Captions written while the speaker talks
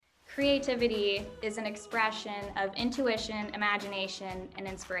creativity is an expression of intuition, imagination, and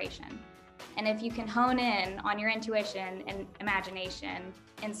inspiration. And if you can hone in on your intuition and imagination,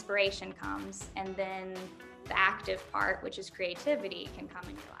 inspiration comes, and then the active part, which is creativity, can come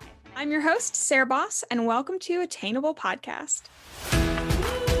in your life. I'm your host, Sarah Boss, and welcome to Attainable Podcast.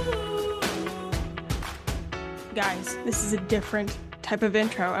 Guys, this is a different type of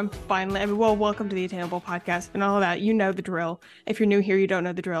intro. Welcome to the Attainable Podcast and all of that. You know the drill. If you're new here, you don't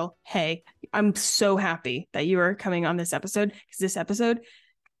know the drill. Hey, I'm so happy that you are coming on this episode because this episode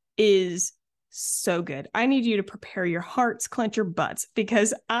is so good. I need you to prepare your hearts, clench your butts,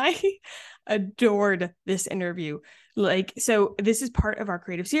 because I adored this interview. So this is part of our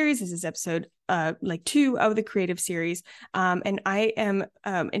creative series. This is episode 2 of the creative series. And I am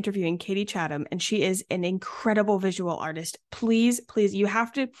interviewing Katie Chatham, and she is an incredible visual artist. Please, you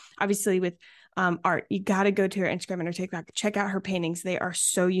have to, obviously with art, you got to go to her Instagram and her TikTok, check out her paintings. They are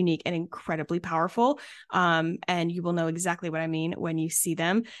so unique and incredibly powerful. And you will know exactly what I mean when you see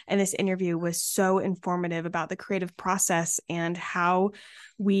them. And this interview was so informative about the creative process and how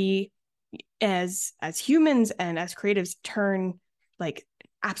we as humans and as creatives turn like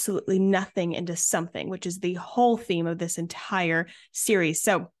absolutely nothing into something, which is the whole theme of this entire series.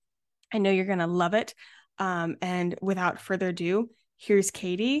 So I know you're going to love it. And without further ado, here's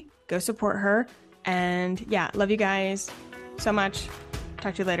Katie. Go support her. And yeah, love you guys so much.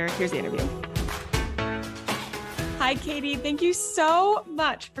 Talk to you later. Here's the interview. Hi, Katie. Thank you so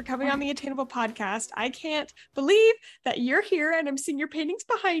much for coming on the Attainable Podcast. I can't believe that you're here and I'm seeing your paintings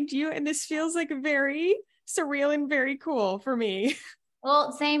behind you. And this feels like very surreal and very cool for me.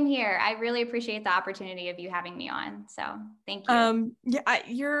 Well, same here. I really appreciate the opportunity of you having me on. So thank you.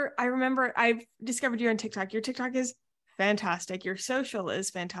 I remember I've discovered you on TikTok. Your TikTok is fantastic. Your social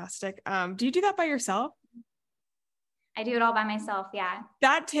is fantastic. Do you do that by yourself? I do it all by myself. Yeah.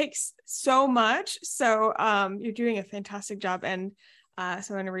 That takes so much. So you're doing a fantastic job. And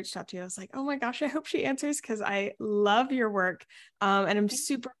so when I reached out to you, I was like, oh my gosh, I hope she answers because I love your work. And I'm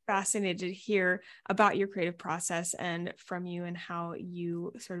super fascinated to hear about your creative process and from you and how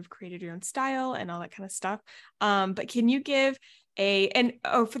you sort of created your own style and all that kind of stuff. But can you give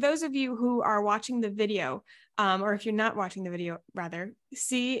for those of you who are watching the video, or if you're not watching the video, rather,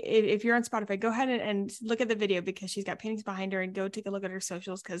 see if you're on Spotify, go ahead and look at the video because she's got paintings behind her, and go take a look at her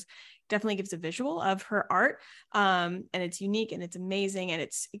socials because it definitely gives a visual of her art. And it's unique and it's amazing and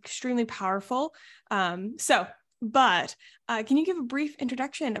it's extremely powerful. But can you give a brief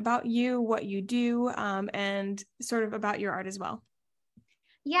introduction about you, what you do, and sort of about your art as well?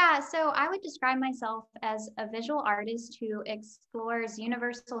 Yeah, so I would describe myself as a visual artist who explores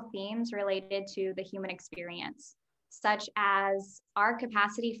universal themes related to the human experience, such as our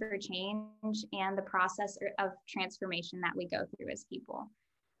capacity for change and the process of transformation that we go through as people.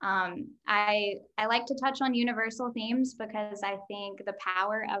 I like to touch on universal themes because I think the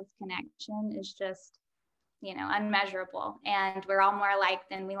power of connection is just, unmeasurable, and we're all more alike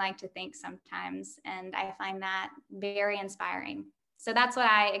than we like to think sometimes. And I find that very inspiring. So that's what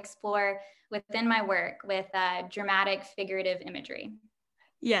I explore within my work with dramatic figurative imagery.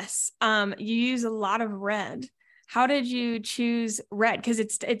 Yes. You use a lot of red. How did you choose red? Because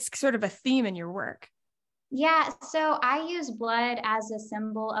it's sort of a theme in your work. Yeah. So I use blood as a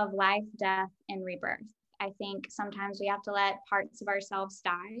symbol of life, death, and rebirth. I think sometimes we have to let parts of ourselves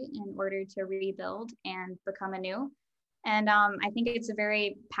die in order to rebuild and become anew. And I think it's a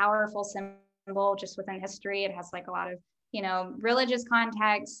very powerful symbol just within history. It has like a lot of religious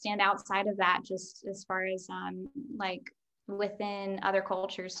contexts stand outside of that, just as far as like within other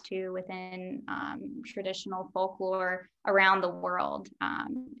cultures too, within traditional folklore around the world.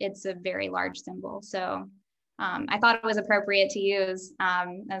 It's a very large symbol. So I thought it was appropriate to use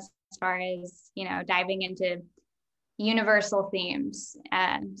as far as, diving into universal themes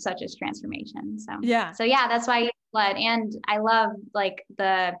such as transformation. So yeah, that's why I use blood. And I love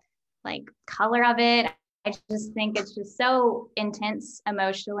the color of it. I just think it's just so intense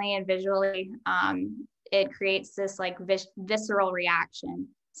emotionally and visually. It creates this visceral reaction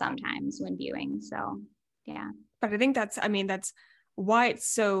sometimes when viewing. So, yeah. But I think that's why it's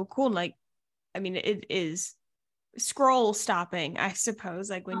so cool. It is scroll stopping, I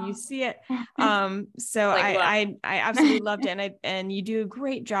suppose, when you see it. So I absolutely loved it. And you do a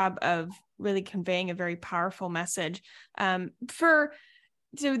great job of really conveying a very powerful message.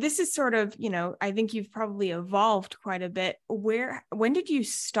 So this is sort of, I think you've probably evolved quite a bit. When did you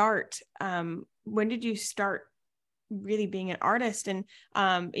start? When did you start really being an artist? And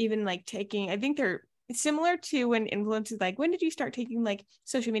even taking, I think they're similar to when influencers, when did you start taking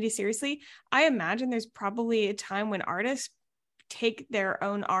social media seriously? I imagine there's probably a time when artists take their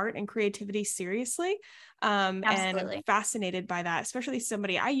own art and creativity seriously. And I'm fascinated by that, especially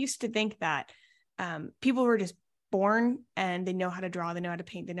somebody, I used to think that people were just born and they know how to draw, they know how to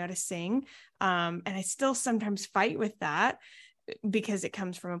paint, they know how to sing. And I still sometimes fight with that because it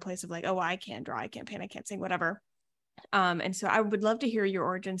comes from a place of like, oh, I can't draw, I can't paint, I can't sing, whatever. And so I would love to hear your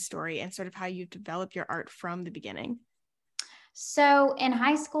origin story and sort of how you developed your art from the beginning. So in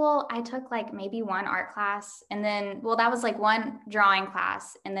high school, I took like maybe one art class, and then, well, that was like one drawing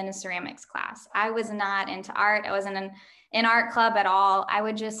class and then a ceramics class. I was not into art. I wasn't in art club at all. I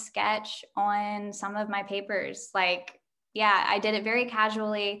would just sketch on some of my papers. Like, yeah, I did it very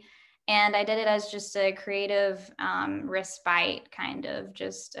casually, and I did it as just a creative respite, kind of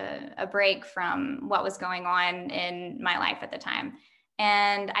just a break from what was going on in my life at the time.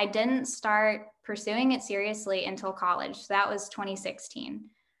 And I didn't start pursuing it seriously until college. So that was 2016.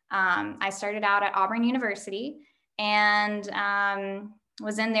 I started out at Auburn University and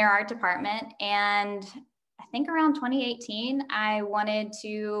was in their art department. And I think around 2018, I wanted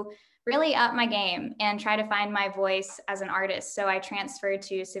to really up my game and try to find my voice as an artist. So I transferred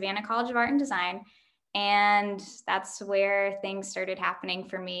to Savannah College of Art and Design. And that's where things started happening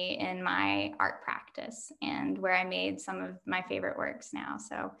for me in my art practice and where I made some of my favorite works now.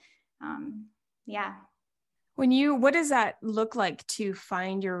 So, yeah. What does that look like to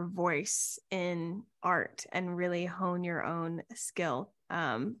find your voice in art and really hone your own skill?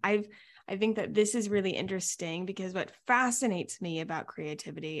 I think that this is really interesting because what fascinates me about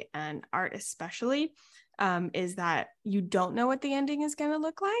creativity and art especially is that you don't know what the ending is going to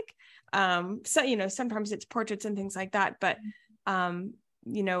look like. So, sometimes it's portraits and things like that, but,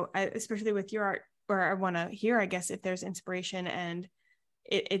 especially with your art, where I want to hear, I guess, if there's inspiration, and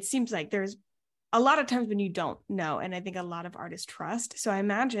it seems like there's a lot of times when you don't know, and I think a lot of artists trust. So I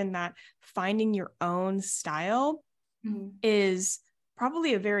imagine that finding your own style is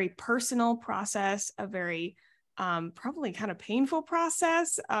probably a very personal process, a very probably kind of painful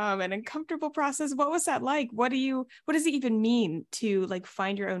process, an uncomfortable process. What was that like? What does it even mean to like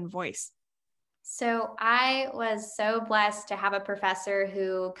find your own voice? So I was so blessed to have a professor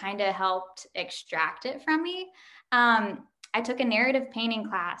who kind of helped extract it from me. I took a narrative painting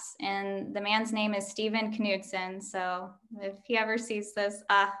class, and the man's name is Stephen Knudsen. So if he ever sees this,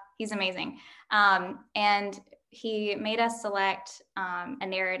 he's amazing. And he made us select a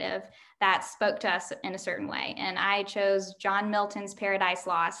narrative that spoke to us in a certain way. And I chose John Milton's Paradise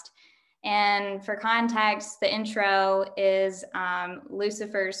Lost. And for context, the intro is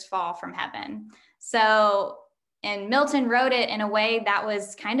Lucifer's fall from heaven. And Milton wrote it in a way that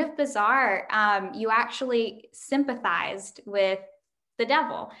was kind of bizarre. You actually sympathized with the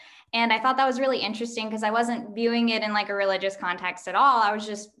devil. And I thought that was really interesting because I wasn't viewing it in like a religious context at all. I was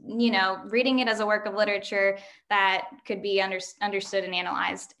just, reading it as a work of literature that could be understood and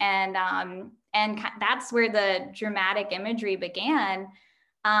analyzed. And that's where the dramatic imagery began.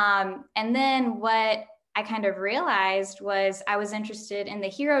 And then what I kind of realized was I was interested in the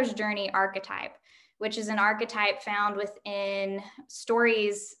hero's journey archetype, which is an archetype found within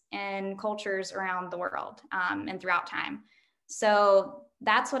stories and cultures around the world and throughout time. So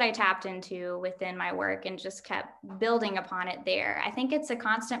that's what I tapped into within my work and just kept building upon it there. I think it's a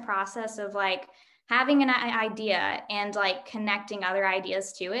constant process of like having an idea and like connecting other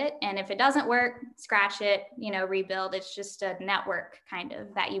ideas to it. And if it doesn't work, scratch it, rebuild. It's just a network kind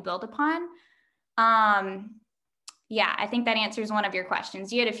of that you build upon. Yeah, I think that answers one of your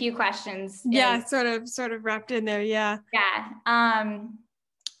questions. You had a few questions. Yeah, sort of wrapped in there. Yeah. Yeah.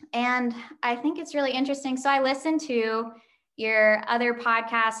 And I think it's really interesting. So I listened to your other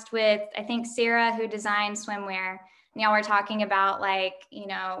podcast with, I think, Sarah, who designed swimwear. And y'all were talking about like,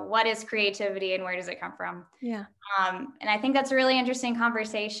 what is creativity and where does it come from? Yeah. And I think that's a really interesting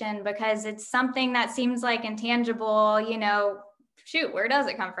conversation because it's something that seems like intangible, shoot, where does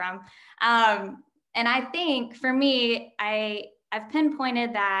it come from? And I think for me, I've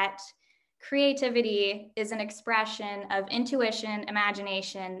pinpointed that creativity is an expression of intuition,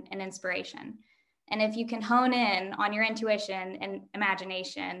 imagination, and inspiration. And if you can hone in on your intuition and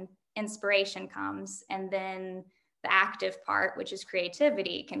imagination, inspiration comes. And then the active part, which is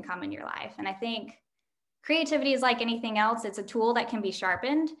creativity, can come in your life. And I think creativity is like anything else. It's a tool that can be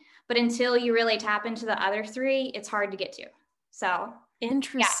sharpened, but until you really tap into the other three, it's hard to get to. So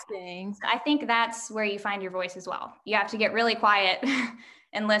interesting. Yeah. So I think that's where you find your voice as well. You have to get really quiet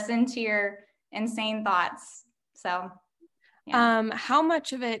and listen to your insane thoughts. So yeah. How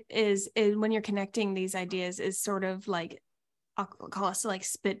much of it is when you're connecting these ideas is sort of like, I'll call it like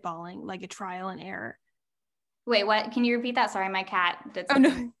spitballing, like a trial and error? Wait, what? Can you repeat that? Sorry, my cat did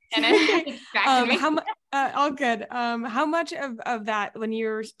something. Oh, no. All good. How much of that, when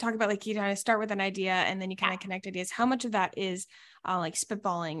you're talking about like you kind of start with an idea and then you kind of connect ideas, how much of that is like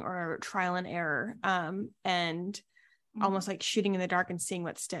spitballing or trial and error, and almost like shooting in the dark and seeing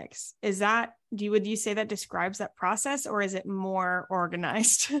what sticks? Is that, would you say that describes that process, or is it more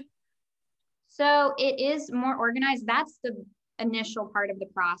organized? So it is more organized. That's the initial part of the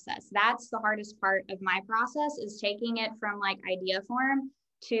process. That's the hardest part of my process, is taking it from like idea form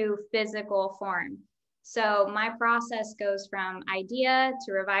to physical form. So my process goes from idea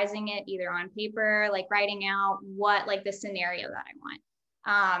to revising it either on paper, like writing out what, like the scenario that I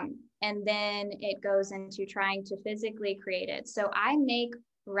want. And then it goes into trying to physically create it. So I make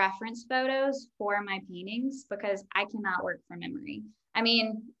reference photos for my paintings because I cannot work from memory. I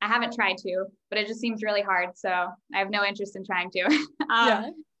mean, I haven't tried to, but it just seems really hard. So I have no interest in trying to. Yeah.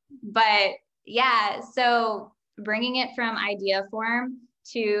 But yeah, so bringing it from idea form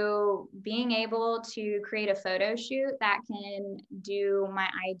to being able to create a photo shoot that can do my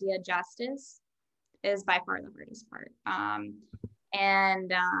idea justice is by far the hardest part.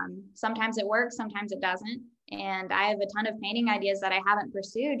 And sometimes it works, sometimes it doesn't. And I have a ton of painting ideas that I haven't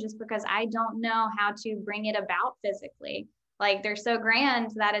pursued just because I don't know how to bring it about physically. Like they're so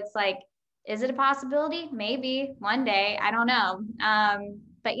grand that it's like, is it a possibility? Maybe one day, I don't know.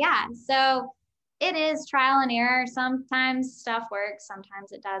 But yeah, so it is trial and error. Sometimes stuff works,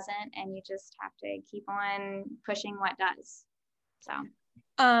 sometimes it doesn't. And you just have to keep on pushing what does. So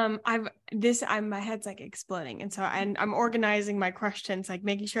my head's like exploding. And so I'm organizing my questions, like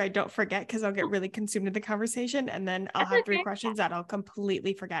making sure I don't forget, because I'll get really consumed in the conversation and then I'll have 3 questions that I'll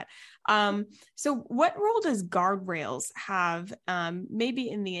completely forget. So what role does guardrails have, maybe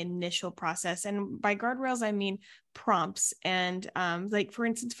in the initial process? And by guardrails, I mean prompts. And like, for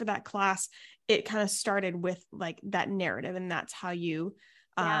instance, for that class, it kind of started with like that narrative, and that's how you,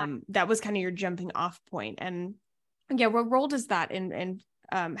 that was kind of your jumping off point. And yeah, what role does that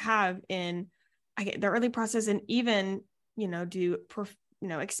have in the early process? And even, do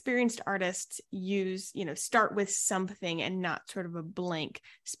experienced artists use, start with something and not sort of a blank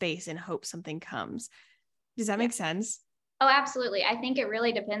space and hope something comes? Does that make sense? Oh, absolutely. I think it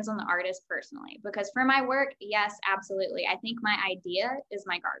really depends on the artist personally, because for my work, yes, absolutely. I think my idea is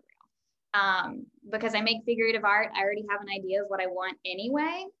my guardrail. Because I make figurative art, I already have an idea of what I want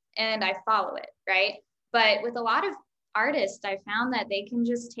anyway, and I follow it, right? But with a lot of artists, I found that they can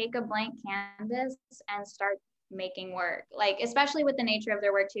just take a blank canvas and start making work, like especially with the nature of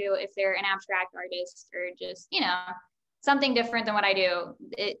their work too. If they're an abstract artist or just, something different than what I do,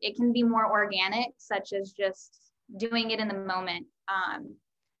 it can be more organic, such as just doing it in the moment.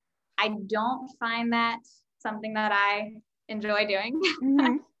 I don't find that something that I enjoy doing.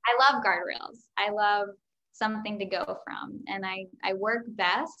 Mm-hmm. I love guardrails. I love something to go from, and I work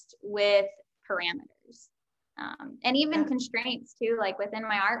best with parameters. And even constraints too, like within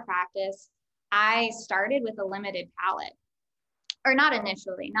my art practice, I started with a limited palette, or not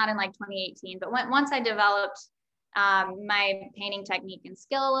initially, not in like 2018, but once I developed my painting technique and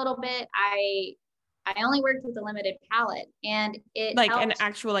skill a little bit, I only worked with a limited palette, and it like helped, an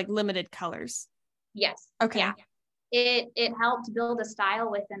actual like limited colors. Yes. Okay. Yeah. It helped build a style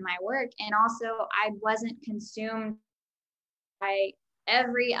within my work, and also I wasn't consumed by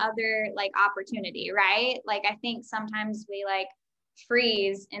every other like opportunity, right? Like I think sometimes we like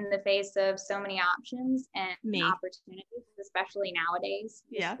freeze in the face of so many options and opportunities, especially nowadays,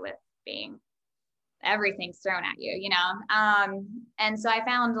 just with being everything's thrown at you, and so I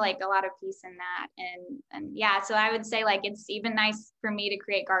found like a lot of peace in that. And yeah, so I would say like it's even nice for me to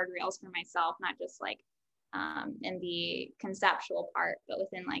create guardrails for myself, not just like in the conceptual part, but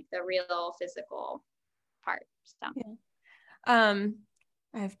within like the real physical part. So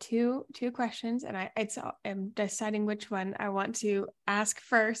I have two questions, and I'm deciding which one I want to ask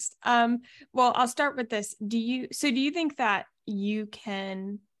first. Well, I'll start with this. Do you think that you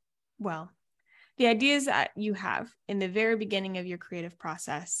can, the ideas that you have in the very beginning of your creative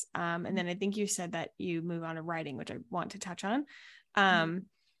process, and then I think you said that you move on to writing, which I want to touch on.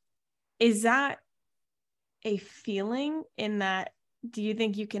 Is that a feeling, in that, do you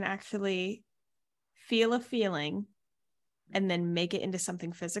think you can actually feel a feeling and then make it into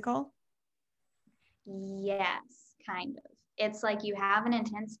something physical? Yes, kind of. It's like you have an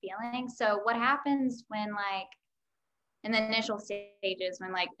intense feeling. So what happens when like in the initial stages,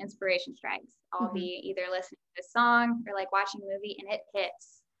 when like inspiration strikes, I'll be either listening to a song or like watching a movie, and it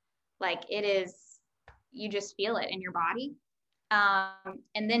hits. Like it is, you just feel it in your body.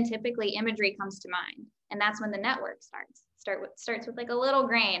 And then typically imagery comes to mind. And that's when the network starts with like a little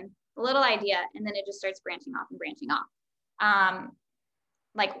grain, a little idea, and then it just starts branching off and branching off.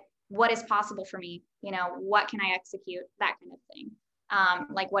 Like what is possible for me? What can I execute? That kind of thing.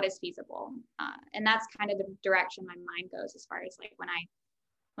 Like what is feasible. And that's kind of the direction my mind goes as far as like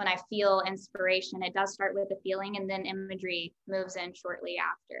when I feel inspiration, it does start with a feeling and then imagery moves in shortly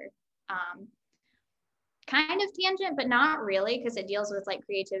after. Kind of tangent, but not really, because it deals with like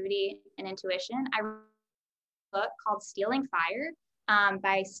creativity and intuition. I wrote a book called Stealing Fire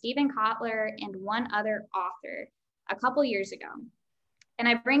by Stephen Kotler and one other author a couple years ago. And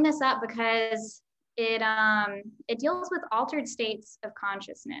I bring this up because it deals with altered states of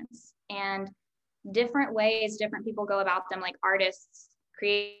consciousness and different ways different people go about them, like artists,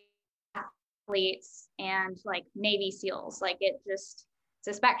 creative athletes, and like Navy SEALs. Like it's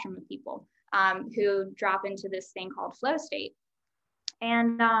a spectrum of people who drop into this thing called flow state.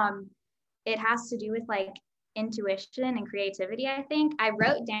 And it has to do with like intuition and creativity. I think I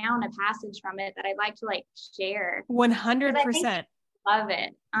wrote down a passage from it that I'd like to like share. 100%. Love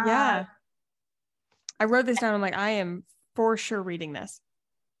it. Yeah. I wrote this down. I'm like, I am for sure reading this.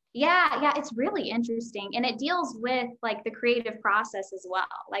 Yeah, it's really interesting. And it deals with like the creative process as well.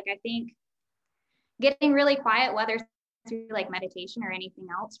 Like I think getting really quiet, whether through like meditation or anything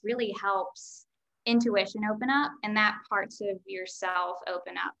else, really helps intuition open up and that parts of yourself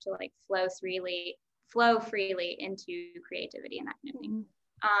open up to like flow freely into creativity and that kind of thing.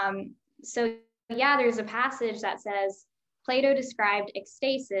 So yeah, there's a passage that says, Plato described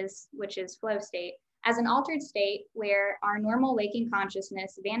ecstasis, which is flow state, as an altered state where our normal waking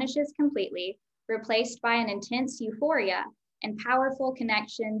consciousness vanishes completely, replaced by an intense euphoria and powerful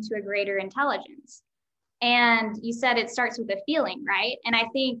connection to a greater intelligence. And you said it starts with a feeling, right? And I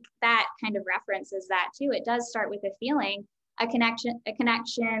think that kind of references that too. It does start with a feeling, a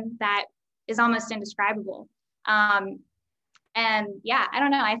connection that is almost indescribable. And yeah, I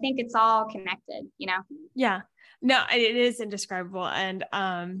don't know. I think it's all connected, Yeah, no, it is indescribable. And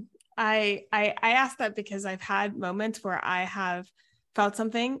I asked that because I've had moments where I have felt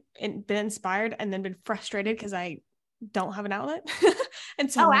something and been inspired and then been frustrated because I don't have an outlet.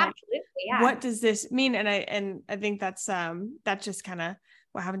 And so absolutely. Yeah. What does this mean? And I think that's just kind of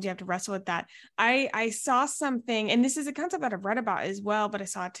what happens. You have to wrestle with that. I saw something, and this is a concept that I've read about as well, but I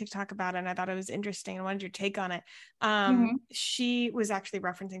saw a TikTok about it and I thought it was interesting. I wanted your take on it. She was actually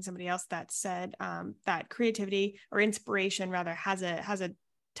referencing somebody else that said that creativity or inspiration rather has a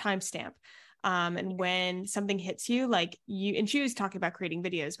timestamp. And when something hits you, like and she was talking about creating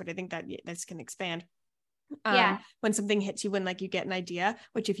videos, but I think that this can expand. When something hits you, when like you get an idea,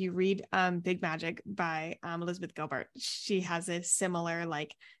 which if you read Big Magic by Elizabeth Gilbert, she has a similar,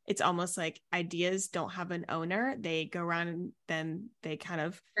 like, it's almost like ideas don't have an owner. They go around and then they kind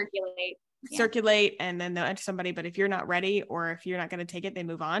of circulate and then they'll enter somebody. But if you're not ready, or if you're not going to take it, they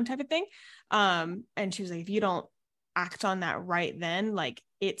move on, type of thing. And she was like, if you don't act on that right then, like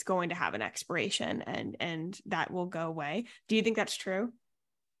it's going to have an expiration and that will go away. Do you think that's true?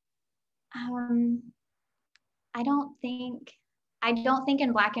 I don't think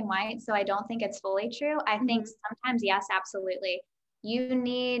in black and white, so I don't think it's fully true. I think sometimes, yes, absolutely. You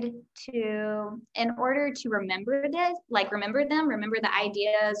need to, in order to remember this, like remember the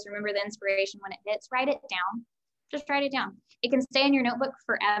ideas, remember the inspiration when it hits, write it down. Just write it down. It can stay in your notebook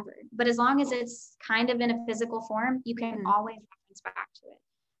forever, but as long as it's kind of in a physical form, you can always reference back to it.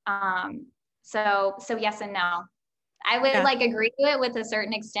 So yes and no. I would like agree to it with a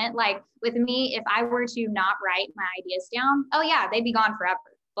certain extent. Like with me, if I were to not write my ideas down, oh yeah, they'd be gone forever.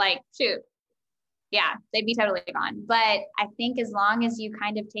 Like, shoot. Yeah, they'd be totally gone. But I think as long as you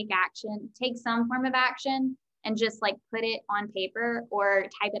kind of take some form of action and just like put it on paper or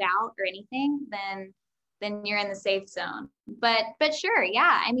type it out or anything, then you're in the safe zone. But sure,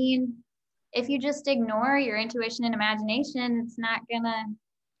 yeah. I mean, if you just ignore your intuition and imagination, it's not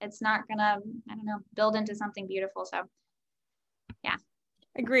gonna, I don't know, build into something beautiful. So yeah.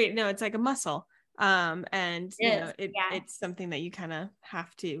 Agreed. No, it's like a muscle. And it's something that you kind of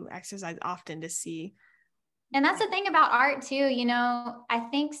have to exercise often to see. And that's the thing about art too. I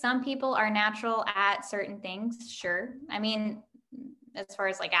think some people are natural at certain things. Sure. I mean, as far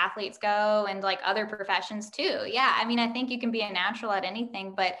as like athletes go and like other professions too. Yeah. I mean, I think you can be a natural at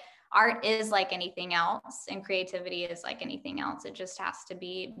anything, but art is like anything else and creativity is like anything else. It just has to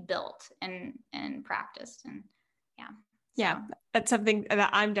be built and practiced. And yeah. Yeah, that's something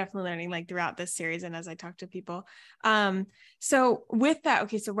that I'm definitely learning like throughout this series and as I talk to people. So with that,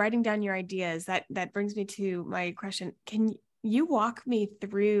 okay, so writing down your ideas, that brings me to my question. Can you walk me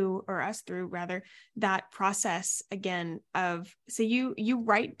through, or us through rather, that process again of, so you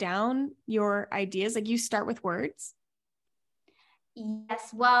write down your ideas, like you start with words? Yes.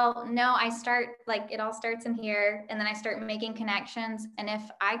 Well, no, I start like it all starts in here and then I start making connections. And if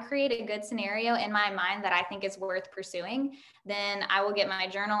I create a good scenario in my mind that I think is worth pursuing, then I will get my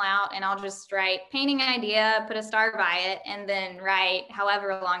journal out and I'll just write painting idea, put a star by it, and then write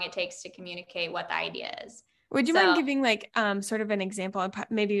however long it takes to communicate what the idea is. Would you mind So, giving like sort of an example of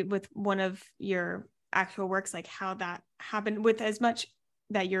maybe with one of your actual works, like how that happened with as much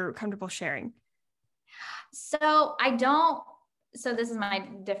that you're comfortable sharing? so I don't, so this is my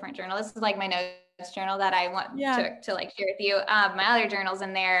different journal. This is like my notes journal that I want to like share with you. My other journal's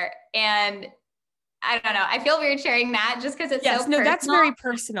in there, and I don't know. I feel weird sharing that just because it's so personal. That's very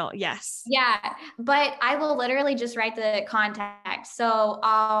personal. Yes. Yeah, but I will literally just write the context. So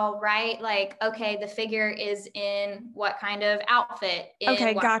I'll write like, okay, the figure is in what kind of outfit, in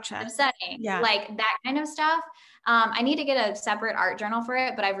what gotcha. kind of setting, Yeah, like that kind of stuff. I need to get a separate art journal for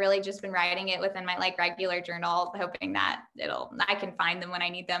it, but I've really just been writing it within my like regular journal, hoping that I can find them when I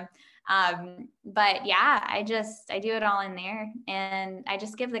need them. But yeah, I do it all in there, and I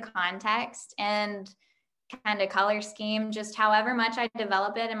just give the context and kind of color scheme, just however much I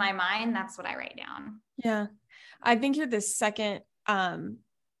develop it in my mind, that's what I write down. Yeah. I think you're the second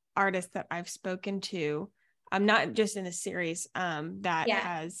artist that I've spoken to. I'm not just in a series that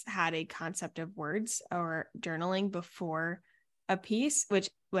has had a concept of words or journaling before a piece, which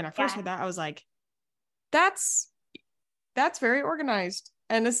when I first heard that, I was like, that's very organized.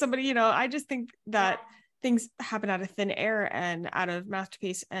 And as somebody, I just think that things happen out of thin air and out of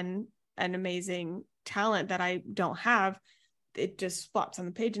masterpiece and an amazing talent that I don't have. It just flops on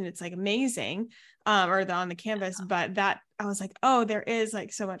the page and it's like amazing, or on the canvas. But that I was like, oh, there is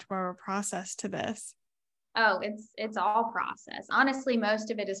like so much more of a process to this. Oh, it's all process. Honestly, most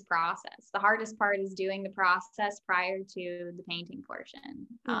of it is process. The hardest part is doing the process prior to the painting portion.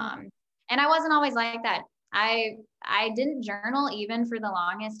 And I wasn't always like that. I didn't journal even for the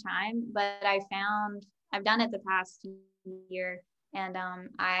longest time, but I've done it the past year, and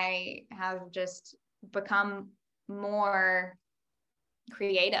I have just become more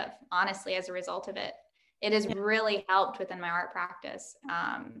creative, honestly, as a result of it. It has really helped within my art practice.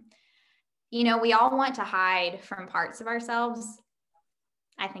 We all want to hide from parts of ourselves.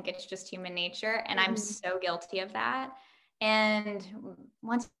 I think it's just human nature, and I'm so guilty of that. And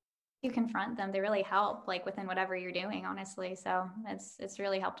once you confront them, they really help, like within whatever you're doing, honestly. So it's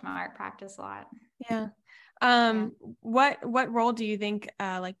really helped my art practice a lot. Yeah. What role do you think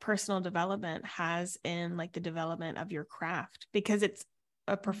like personal development has in like the development of your craft? Because it's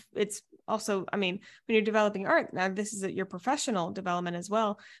also, I mean, when you're developing art, now this is your professional development as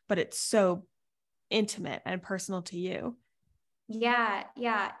well, but it's so intimate and personal to you. Yeah.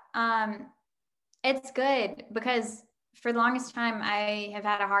 It's good because for the longest time, I have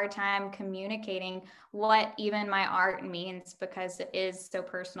had a hard time communicating what even my art means because it is so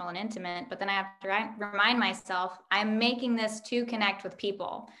personal and intimate. But then I have to remind myself, I'm making this to connect with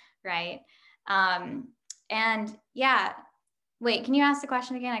people, right? And yeah, wait, can you ask the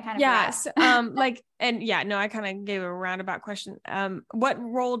question again? I kind of forgot. I kind of gave a roundabout question. What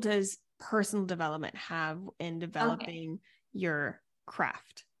role does personal development have in developing your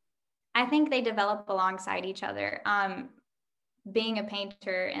craft? I think they develop alongside each other. Being a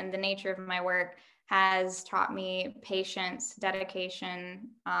painter and the nature of my work has taught me patience, dedication,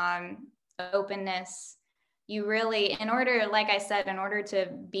 openness. You really, like I said, in order to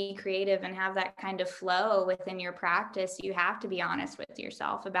be creative and have that kind of flow within your practice, you have to be honest with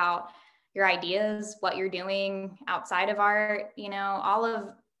yourself about your ideas, what you're doing outside of art.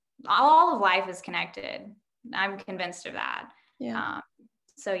 All of life is connected. I'm convinced of that. Yeah.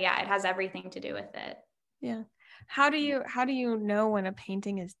 So yeah, it has everything to do with it. Yeah. How do you know when a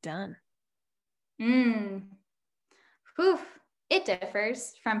painting is done? It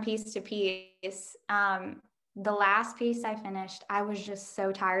differs from piece to piece. The last piece I finished, I was just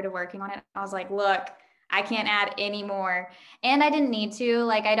so tired of working on it. I was like, look, I can't add any more. And I didn't need to.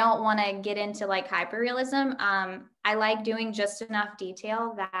 Like, I don't want to get into like hyperrealism. I like doing just enough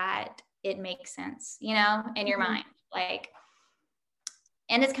detail that it makes sense, in your mind.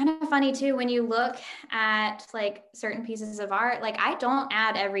 And it's kind of funny too, when you look at like certain pieces of art, like I don't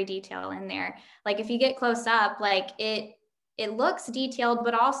add every detail in there. Like if you get close up, like it looks detailed,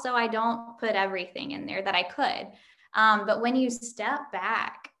 but also I don't put everything in there that I could. But when you step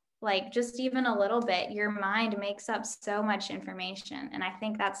back, like just even a little bit, your mind makes up so much information. And I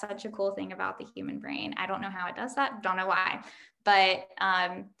think that's such a cool thing about the human brain. I don't know how it does that. Don't know why, but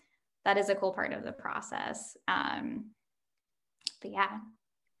that is a cool part of the process. But yeah.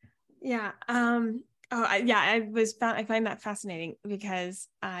 Yeah. I find that fascinating because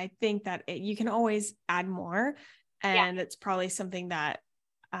I think that you can always add more. And it's probably something that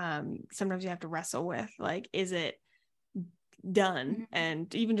sometimes you have to wrestle with, like, is it done? Mm-hmm.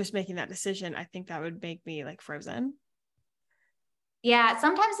 And even just making that decision, I think that would make me like frozen. Yeah,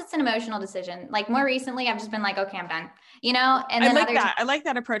 sometimes it's an emotional decision. Like more recently, I've just been like, okay, I'm done, and then I like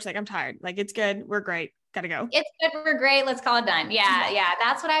that approach. Like, I'm tired. Like, it's good. We're great. Gotta go. It's good. We're great. Let's call it done. Yeah.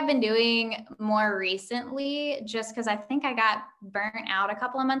 That's what I've been doing more recently, just because I think I got burnt out a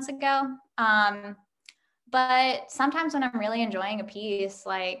couple of months ago. But sometimes when I'm really enjoying a piece,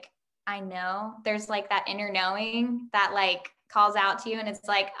 like I know there's like that inner knowing that like calls out to you and it's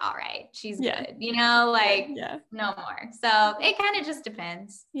like, all right, she's good, like no more. So it kind of just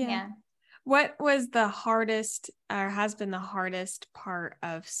depends. Yeah. What was the hardest or has been the hardest part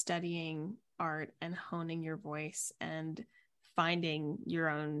of studying art and honing your voice and finding your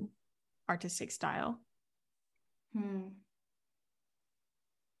own artistic style?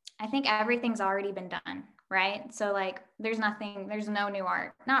 I think everything's already been done, right? So like there's no new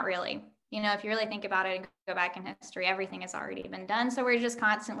art. Not really. If you really think about it and go back in history, everything has already been done. So we're just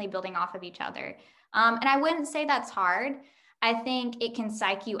constantly building off of each other. And I wouldn't say that's hard. I think it can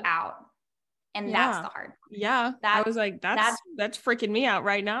psych you out. And that's the hard part. Yeah. I was like, that's freaking me out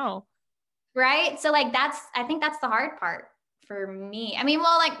right now. Right. So like I think that's the hard part for me. I mean,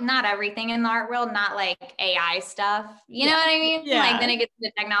 well, like not everything in the art world, not like AI stuff, you know what I mean? Yeah. Like then it gets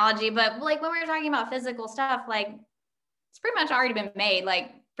into technology, but like when we're talking about physical stuff, like it's pretty much already been made,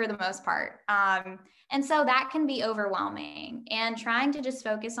 like for the most part. And so that can be overwhelming, and trying to just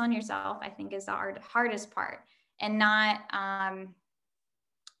focus on yourself, I think is the hardest part, and not,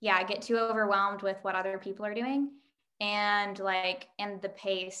 get too overwhelmed with what other people are doing and the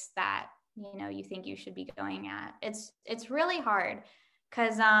pace that, you think you should be going at. It's really hard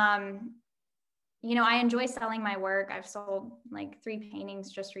because, I enjoy selling my work. I've sold like 3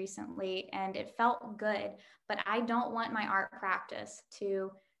 paintings just recently and it felt good, but I don't want my art practice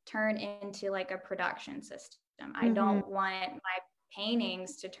to turn into like a production system. I don't want my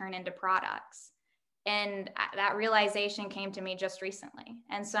paintings to turn into products. And that realization came to me just recently.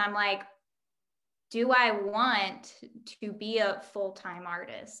 And so I'm like, do I want to be a full-time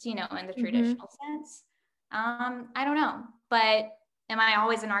artist, in the traditional sense? I don't know, but am I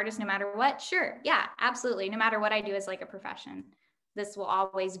always an artist no matter what? Sure. Yeah, absolutely. No matter what I do as like a profession, this will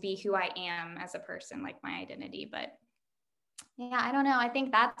always be who I am as a person, like my identity. But yeah, I don't know. I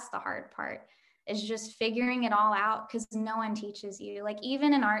think that's the hard part, is just figuring it all out, because no one teaches you. Like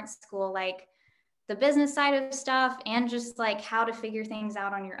even in art school, like the business side of stuff and just like how to figure things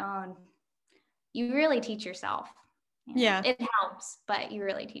out on your own, you really teach yourself. Yeah. It helps, but you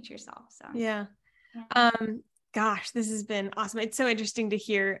really teach yourself. So yeah. Gosh, this has been awesome. It's so interesting to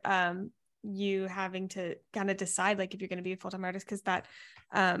hear you having to kind of decide like if you're going to be a full-time artist, because that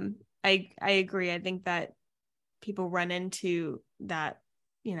I agree. I think that people run into that,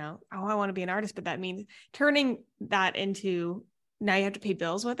 oh, I want to be an artist, but that means turning that into, now you have to pay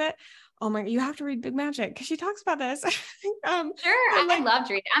bills with it. Oh my, you have to read Big Magic because she talks about this. Sure. I love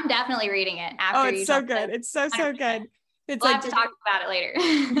to read it. I'm definitely reading it after. Oh, it's so good. It's so good. It's we'll have to talk about it later.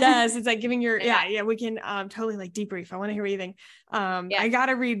 Yes, it's like giving your we can totally like debrief. I want to hear what you think. I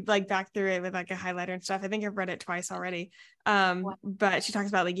gotta read like back through it with like a highlighter and stuff. I think I've read it twice already. But she talks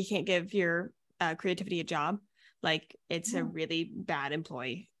about like you can't give your creativity a job. Like it's a really bad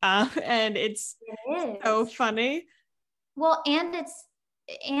employee. And it's so funny. Well,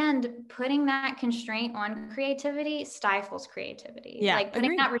 and putting that constraint on creativity stifles creativity. Yeah, like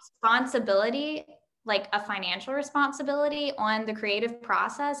putting that responsibility, like a financial responsibility, on the creative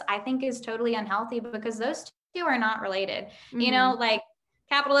process, I think is totally unhealthy, because those two are not related. Like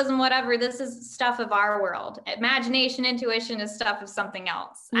capitalism, whatever, this is stuff of our world. Imagination, intuition is stuff of something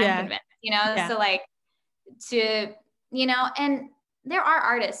else. I'm convinced, so like and there are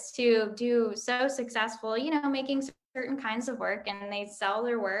artists who do so successful, making certain kinds of work, and they sell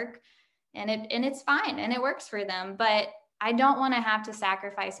their work and it's fine and it works for them. But I don't want to have to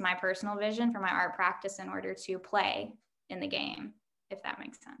sacrifice my personal vision for my art practice in order to play in the game, if that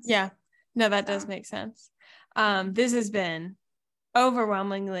makes sense. Yeah, no, that does make sense. This has been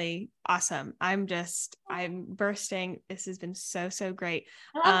overwhelmingly awesome. I'm bursting. This has been so great.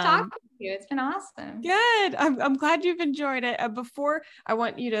 I love talking to you. It's been awesome. Good. I'm glad you've enjoyed it. Before, I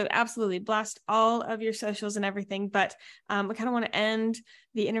want you to absolutely blast all of your socials and everything, but I kind of want to end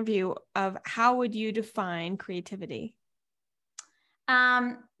the interview of how would you define creativity?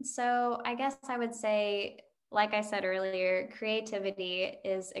 So I guess I would say, like I said earlier, creativity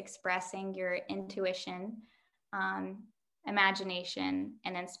is expressing your intuition, imagination,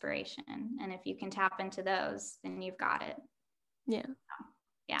 and inspiration. And if you can tap into those, then you've got it. Yeah.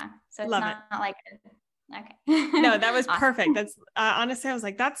 So it's not like, okay. No, that was Awesome. perfect. That's honestly, I was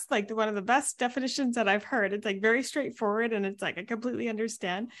like, that's like one of the best definitions that I've heard. It's like very straightforward, and it's like I completely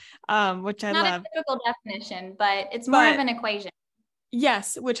understand, which I Not love. a typical definition, but it's more of an equation.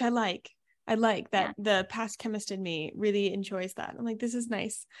 Yes, which I like. I like that Yeah. the past chemist in me really enjoys that. I'm like, this is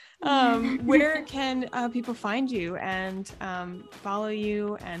nice. Where can people find you and follow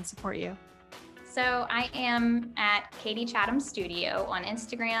you and support you? So I am at Katie Chatham Studio on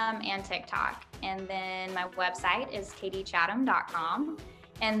Instagram and TikTok. And then my website is katiechatham.com.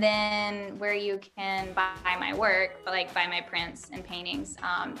 And then where you can buy my work, like buy my prints and paintings,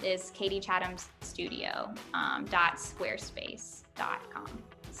 is katiechatham.squarespace.com.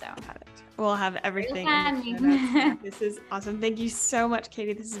 So we'll have everything. This is awesome. Thank you so much,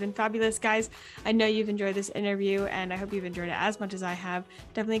 Katie. This has been fabulous, guys. I know you've enjoyed this interview, and I hope you've enjoyed it as much as I have.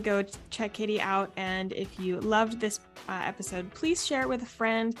 Definitely go check Katie out. And if you loved this episode, please share it with a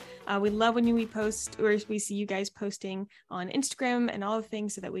friend. We love when we post, or we see you guys posting on Instagram and all the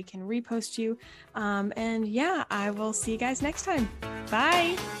things, so that we can repost you. And yeah, I will see you guys next time.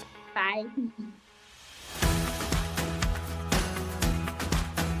 Bye. Bye.